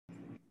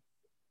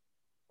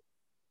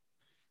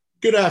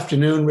Good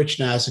afternoon, Rich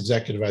Nass,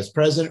 Executive Vice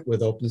President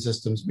with Open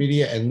Systems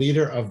Media and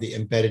leader of the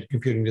Embedded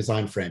Computing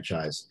Design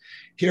franchise.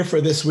 Here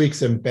for this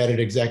week's Embedded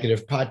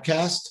Executive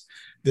podcast.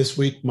 This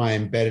week, my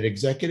embedded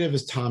executive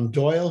is Tom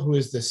Doyle, who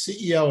is the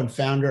CEO and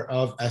founder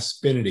of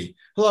Aspinity.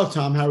 Hello,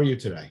 Tom. How are you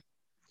today?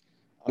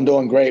 I'm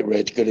doing great,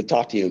 Rich. Good to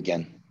talk to you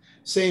again.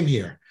 Same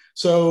here.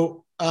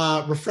 So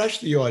refresh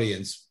the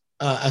audience.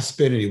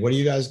 Aspinity, what do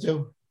you guys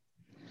do?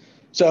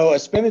 So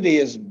Aspinity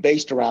is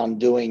based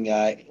around doing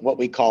what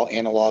we call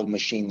analog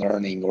machine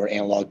learning or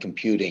analog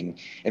computing,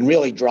 and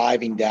really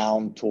driving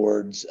down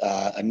towards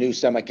a new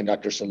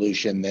semiconductor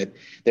solution that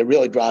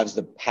really drives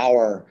the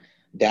power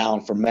down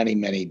for many,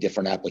 many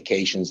different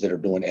applications that are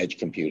doing edge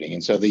computing.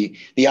 And so the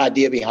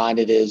idea behind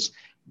it is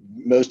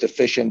most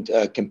efficient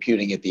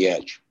computing at the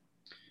edge.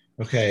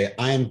 Okay,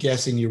 I am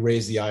guessing you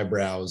raised the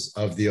eyebrows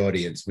of the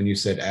audience when you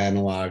said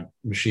analog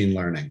machine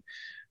learning.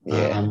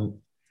 Yeah.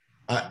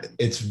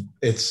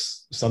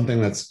 It's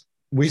something that's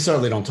we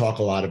certainly don't talk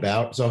a lot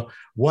about. So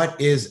what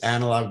is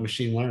analog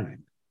machine learning?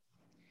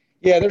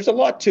 Yeah, there's a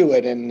lot to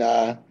it. And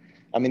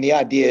the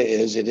idea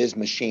is it is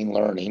machine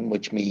learning,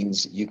 which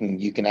means you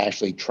can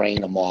actually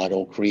train a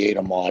model, create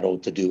a model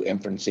to do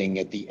inferencing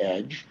at the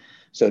edge.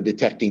 So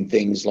detecting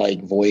things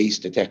like voice,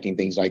 detecting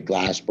things like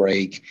glass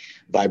break,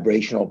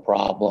 vibrational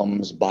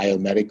problems,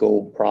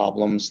 biomedical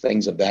problems,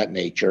 things of that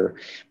nature,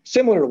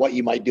 similar to what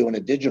you might do in a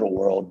digital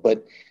world.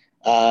 But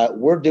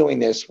we're doing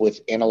this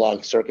with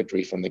analog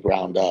circuitry from the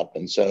ground up.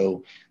 And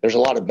so there's a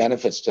lot of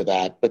benefits to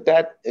that. But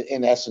that,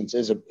 in essence,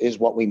 is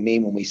what we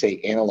mean when we say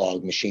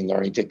analog machine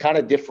learning, to kind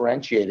of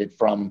differentiate it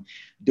from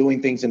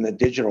doing things in the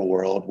digital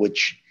world,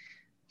 which,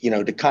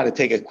 to kind of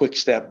take a quick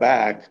step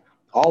back,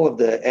 all of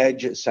the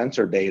edge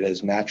sensor data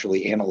is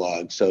naturally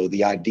analog. So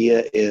the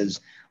idea is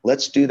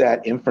let's do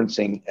that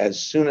inferencing as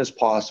soon as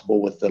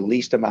possible with the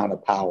least amount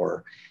of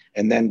power,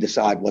 and then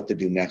decide what to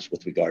do next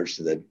with regards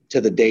to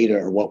the data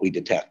or what we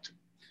detect.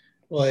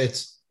 Well,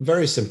 it's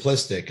very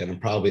simplistic, and I'm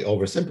probably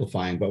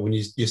oversimplifying, but when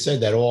you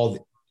said that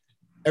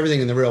everything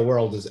in the real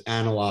world is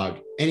analog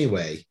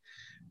anyway,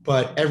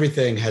 but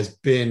everything has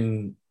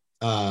been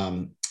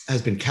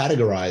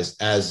categorized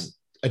as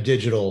a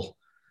digital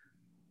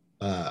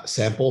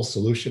sample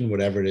solution,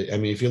 whatever it is. I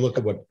mean, if you look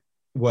at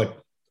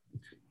what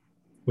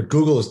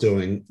Google is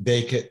doing,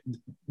 they've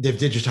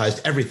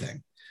digitized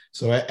everything.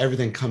 So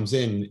everything comes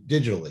in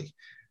digitally.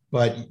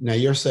 But now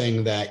you're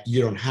saying that you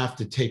don't have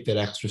to take that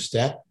extra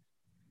step.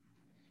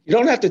 You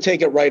don't have to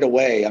take it right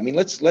away. I mean,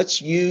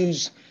 let's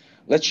use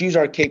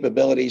our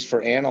capabilities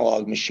for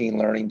analog machine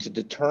learning to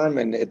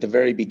determine at the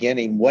very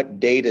beginning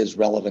what data is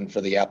relevant for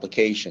the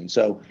application.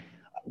 So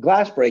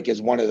glass break is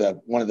one of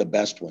the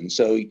best ones.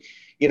 So,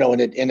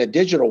 in a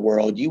digital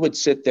world, you would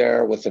sit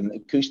there with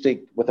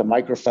a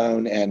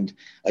microphone and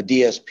a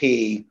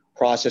DSP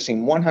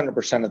processing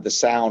 100% of the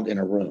sound in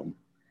a room,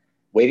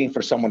 waiting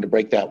for someone to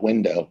break that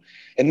window.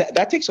 And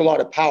that takes a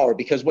lot of power,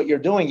 because what you're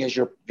doing is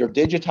you're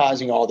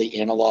digitizing all the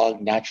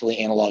naturally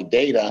analog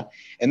data,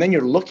 and then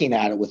you're looking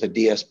at it with a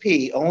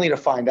DSP only to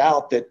find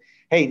out that,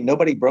 hey,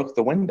 nobody broke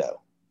the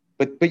window.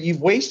 But you've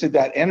wasted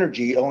that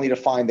energy only to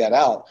find that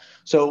out.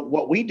 So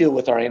what we do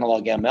with our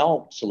analog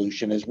ML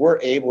solution is we're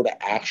able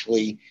to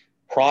actually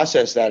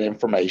process that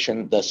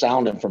information, the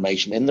sound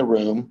information in the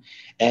room.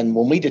 And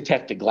when we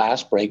detect a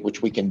glass break,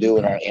 which we can do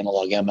in our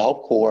analog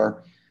ML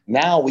core,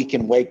 now we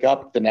can wake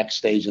up the next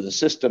stage of the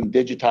system,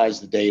 digitize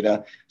the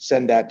data,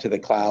 send that to the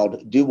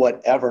cloud, do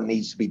whatever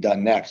needs to be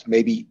done next.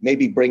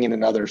 Maybe bring in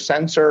another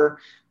sensor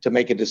to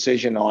make a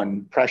decision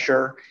on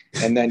pressure,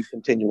 and then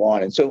continue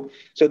on. And so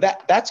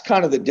that's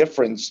kind of the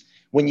difference.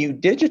 When you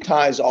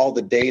digitize all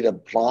the data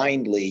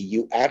blindly,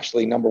 you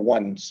actually, number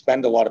one,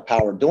 spend a lot of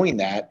power doing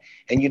that,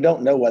 and you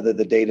don't know whether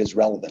the data is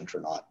relevant or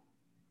not.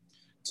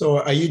 So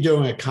are you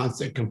doing a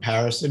constant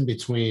comparison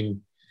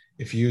between,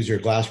 if you use your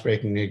glass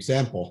breaking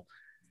example,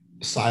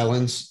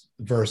 silence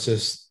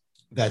versus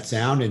that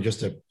sound, and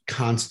just a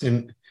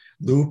constant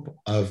loop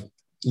of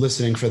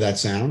listening for that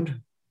sound?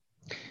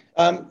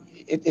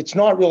 It's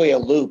not really a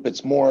loop.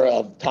 It's more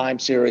of time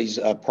series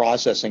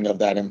processing of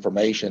that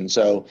information.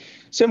 So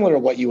similar to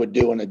what you would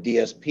do in a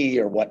DSP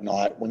or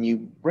whatnot, when you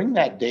bring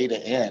that data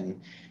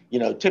in,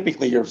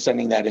 typically you're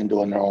sending that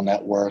into a neural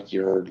network.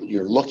 You're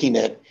looking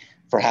at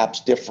perhaps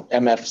different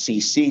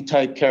MFCC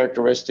type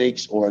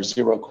characteristics or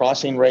zero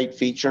crossing rate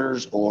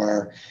features,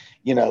 or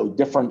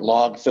different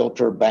log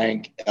filter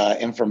bank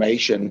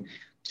information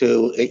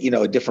to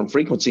different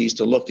frequencies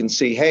to look and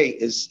see, hey,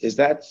 is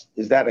that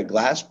a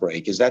glass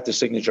break? Is that the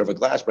signature of a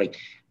glass break?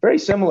 Very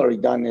similarly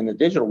done in the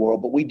digital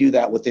world, but we do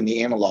that within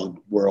the analog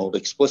world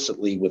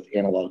explicitly with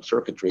analog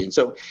circuitry. And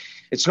so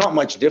it's not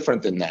much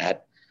different than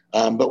that.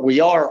 But we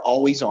are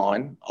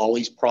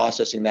always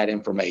processing that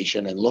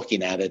information and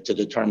looking at it to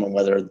determine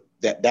whether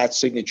that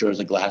signature is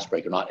a glass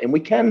break or not. And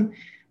we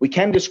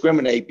can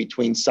discriminate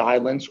between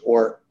silence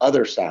or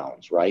other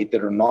sounds, right,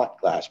 that are not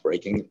glass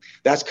breaking.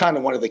 That's kind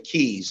of one of the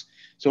keys.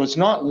 So it's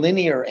not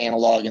linear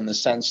analog in the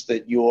sense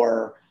that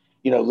you're,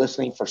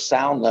 listening for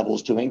sound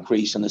levels to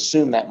increase and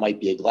assume that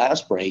might be a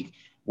glass break.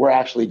 we're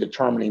actually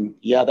determining,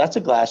 yeah, that's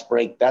a glass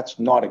break, that's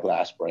not a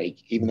glass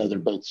break, even though they're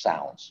both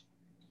sounds.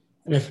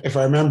 And if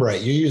I remember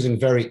right, you're using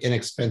very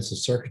inexpensive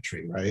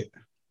circuitry, right?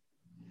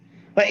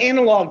 But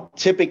analog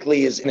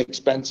typically is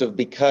inexpensive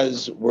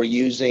because we're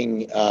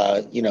using,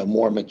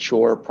 more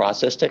mature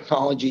process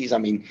technologies. I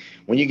mean,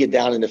 when you get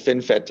down into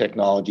FinFET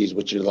technologies,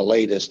 which are the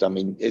latest, I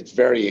mean, it's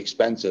very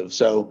expensive.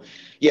 So,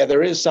 yeah,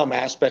 there is some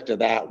aspect of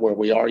that where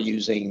we are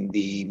using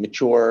the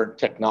mature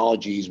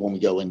technologies when we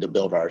go in to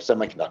build our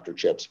semiconductor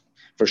chips,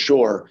 for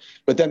sure.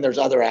 But then there's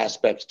other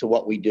aspects to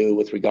what we do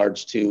with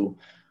regards to,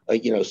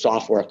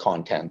 software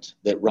content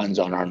that runs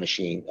on our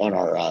machine, on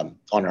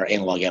our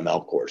analog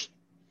ML cores.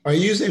 Are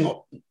you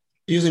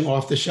using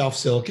off-the-shelf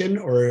silicon,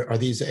 or are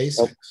these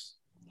ASICs?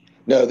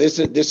 No, this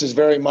is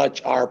very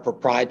much our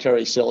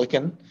proprietary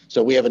silicon.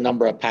 So we have a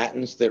number of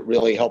patents that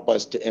really help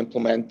us to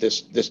implement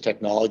this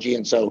technology.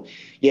 And so,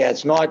 yeah,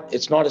 it's not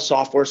a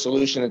software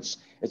solution. It's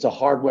a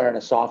hardware and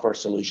a software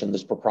solution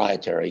that's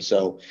proprietary.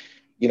 So,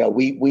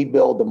 we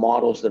build the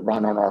models that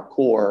run on our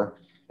core,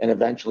 and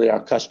eventually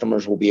our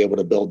customers will be able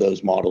to build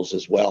those models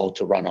as well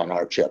to run on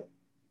our chip.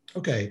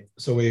 Okay,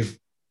 so we've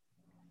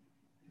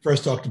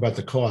first talked about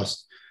the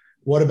cost.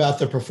 What about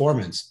the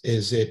performance?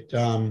 Is it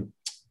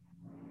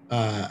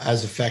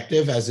as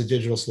effective as a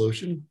digital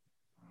solution?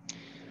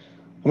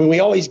 I mean, we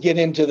always get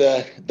into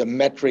the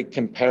metric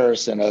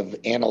comparison of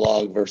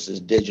analog versus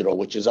digital,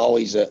 which is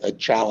always a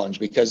challenge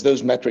because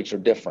those metrics are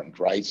different,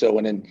 right? So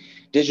when in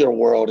digital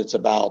world, it's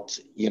about,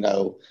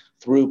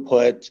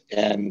 throughput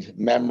and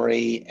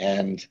memory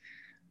and,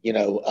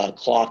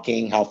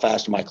 clocking, how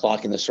fast am I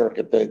clocking the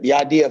circuit? The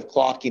idea of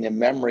clocking and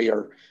memory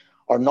are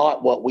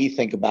not what we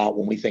think about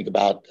when we think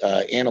about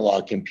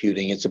analog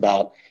computing. It's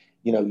about,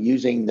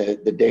 using the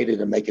data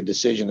to make a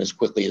decision as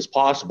quickly as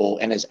possible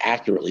and as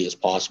accurately as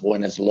possible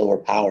and as lower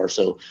power.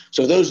 So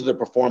those are the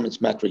performance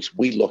metrics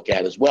we look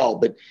at as well.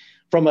 But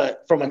from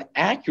an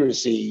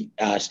accuracy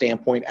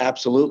standpoint,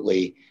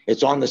 absolutely,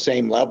 it's on the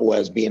same level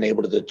as being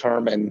able to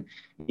determine,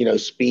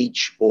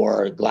 speech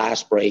or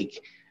glass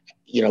break.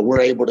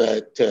 We're able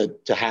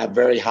to have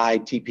very high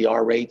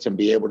TPR rates and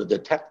be able to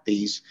detect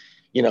these,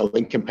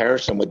 in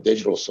comparison with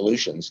digital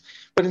solutions.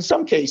 But in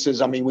some cases,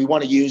 I mean, we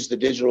want to use the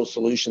digital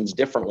solutions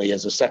differently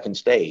as a second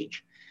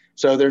stage.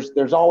 So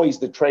there's always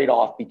the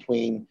trade-off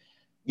between,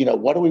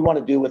 what do we want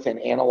to do within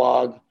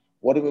analog?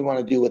 What do we want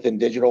to do within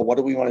digital? What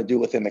do we want to do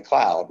within the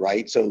cloud,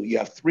 right? So you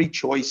have three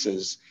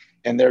choices,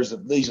 and there's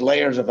these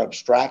layers of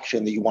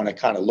abstraction that you want to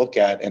kind of look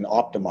at and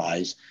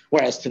optimize.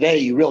 Whereas today,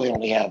 you really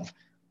only have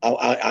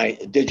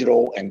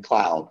digital and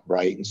cloud,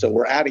 right? And so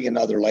we're adding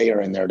another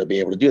layer in there to be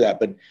able to do that.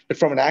 But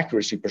from an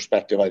accuracy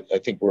perspective, I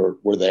think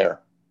we're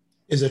there.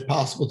 Is it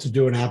possible to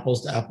do an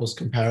apples to apples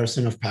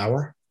comparison of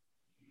power?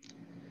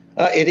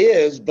 It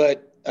is,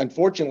 but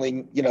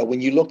unfortunately,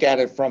 when you look at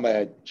it from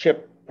a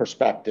chip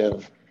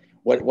perspective,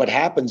 what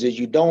happens is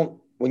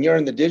when you're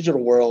in the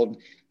digital world,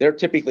 they're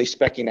typically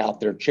speccing out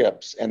their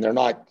chips, and they're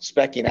not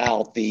speccing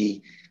out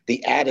the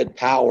added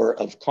power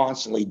of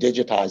constantly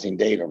digitizing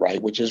data,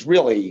 right? Which is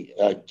really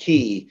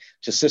key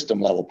to system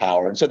level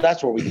power. And so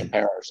that's where we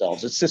compare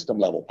ourselves. It's system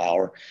level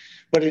power.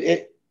 But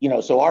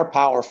so our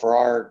power for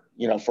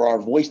our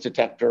voice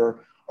detector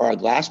or our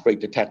glass break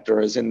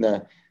detector is in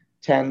the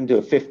 10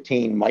 to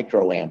 15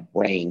 microamp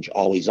range,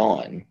 always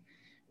on.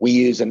 We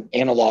use an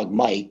analog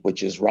mic,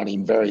 which is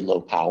running very low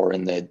power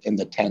in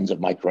the tens of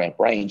microamp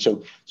range.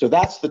 So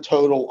that's the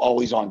total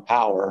always on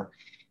power,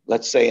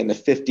 let's say in the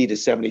 50 to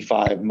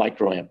 75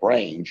 microamp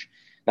range.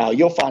 Now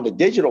you'll find a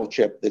digital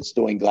chip that's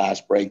doing glass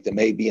break that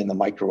may be in the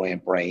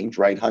microamp range,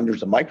 right?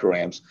 Hundreds of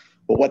microamps.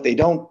 But what they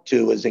don't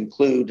do is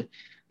include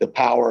the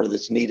power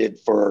that's needed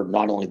for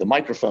not only the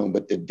microphone,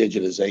 but the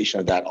digitization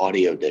of that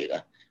audio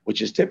data,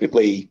 which is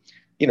typically,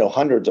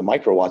 hundreds of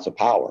microwatts of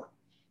power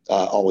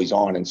always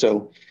on. And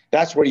so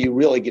that's where you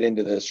really get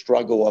into the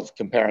struggle of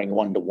comparing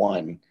one to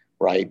one,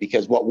 right?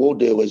 Because what we'll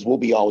do is we'll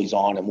be always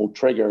on, and we'll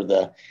trigger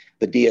the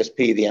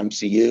DSP, the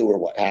MCU, or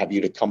what have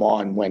you, to come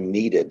on when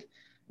needed,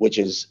 which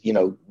is,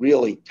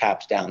 really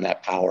taps down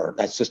that power,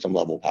 that system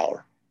level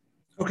power.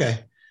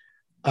 Okay.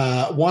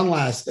 One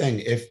last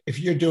thing. If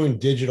you're doing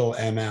digital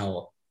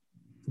ML,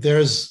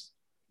 there's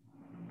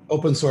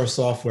open source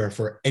software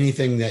for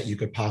anything that you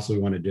could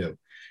possibly want to do.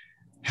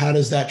 How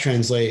does that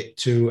translate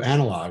to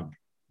analog?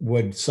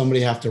 Would somebody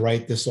have to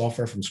write this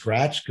software from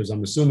scratch? Because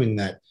I'm assuming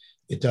that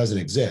it doesn't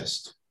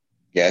exist.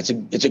 Yeah,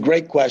 it's a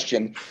great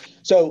question.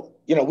 So,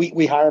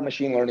 we hire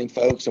machine learning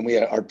folks, and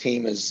our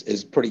team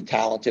is pretty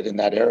talented in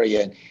that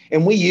area.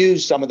 And we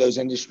use some of those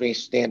industry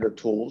standard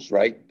tools,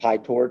 right?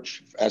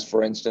 PyTorch, as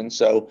for instance.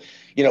 So,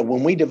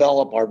 when we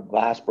develop our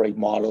glass break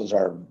models,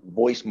 our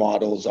voice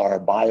models, our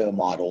bio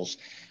models,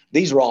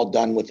 these are all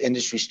done with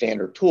industry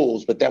standard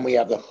tools, but then we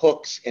have the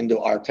hooks into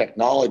our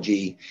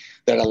technology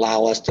that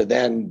allow us to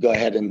then go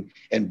ahead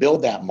and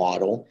build that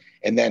model.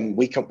 And then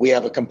we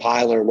have a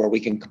compiler where we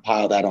can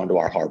compile that onto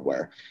our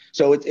hardware.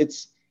 So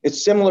it's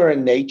It's similar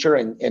in nature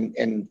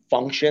and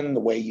function, the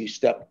way you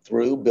step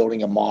through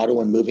building a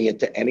model and moving it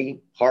to any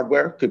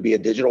hardware. Could be a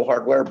digital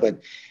hardware, but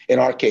in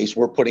our case,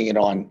 we're putting it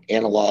on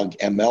analog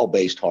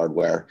ML-based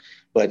hardware,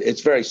 but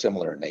it's very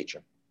similar in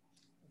nature.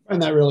 I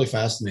find that really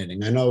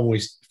fascinating. I know when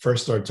we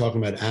first started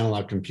talking about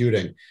analog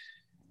computing,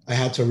 I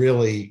had to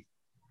really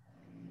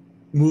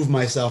move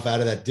myself out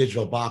of that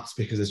digital box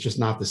because it's just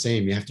not the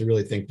same. You have to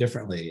really think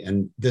differently.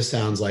 And this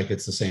sounds like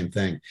it's the same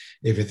thing.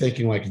 If you're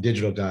thinking like a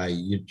digital guy,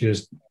 you're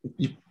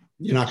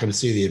not going to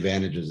see the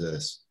advantages of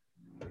this.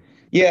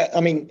 Yeah,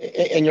 I mean,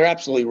 and you're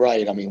absolutely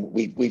right. I mean,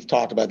 we've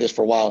talked about this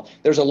for a while.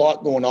 There's a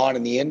lot going on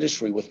in the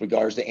industry with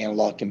regards to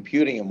analog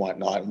computing and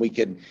whatnot. And we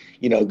could,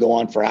 go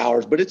on for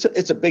hours, but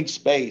it's a big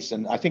space.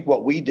 And I think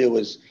what we do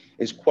is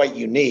quite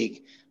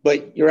unique.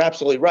 But you're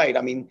absolutely right.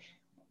 I mean,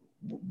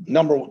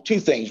 two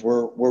things.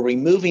 We're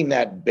removing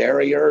that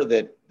barrier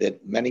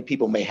that many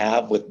people may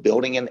have with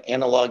building an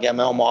analog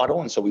ML model.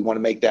 And so we want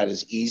to make that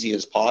as easy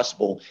as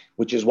possible,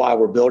 which is why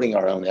we're building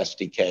our own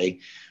SDK.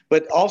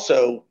 But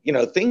also,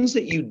 things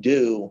that you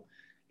do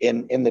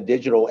in the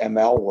digital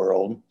ML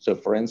world. So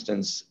for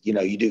instance,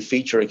 you do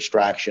feature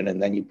extraction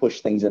and then you push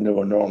things into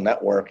a neural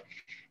network,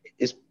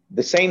 is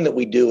the same that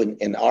we do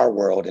in our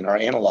world, in our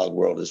analog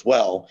world as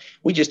well.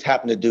 We just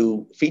happen to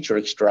do feature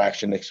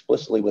extraction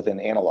explicitly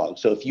within analog.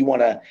 So if you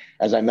want to,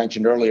 as I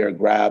mentioned earlier,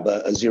 grab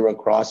a zero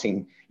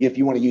crossing, if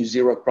you want to use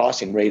zero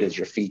crossing rate as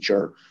your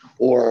feature,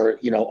 or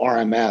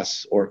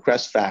RMS or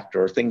crest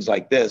factor or things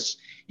like this,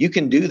 you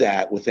can do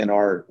that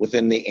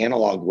within the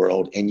analog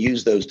world and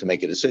use those to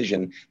make a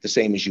decision the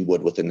same as you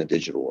would within the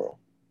digital world.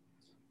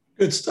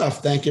 Good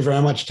stuff. Thank you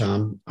very much,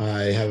 Tom. I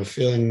have a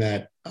feeling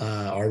that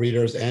our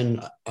readers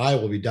and I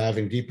will be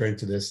diving deeper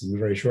into this in the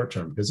very short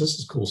term because this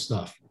is cool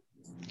stuff.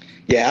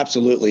 Yeah,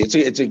 absolutely.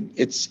 It's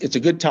a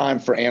good time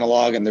for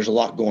analog, and there's a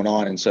lot going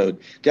on, and so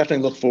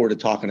definitely look forward to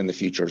talking in the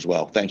future as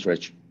well. Thanks,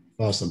 Rich.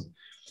 Awesome.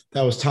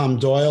 That was Tom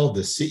Doyle,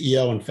 the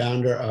CEO and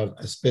founder of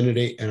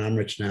Aspinity, and I'm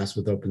Rich Nass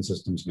with Open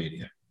Systems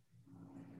Media.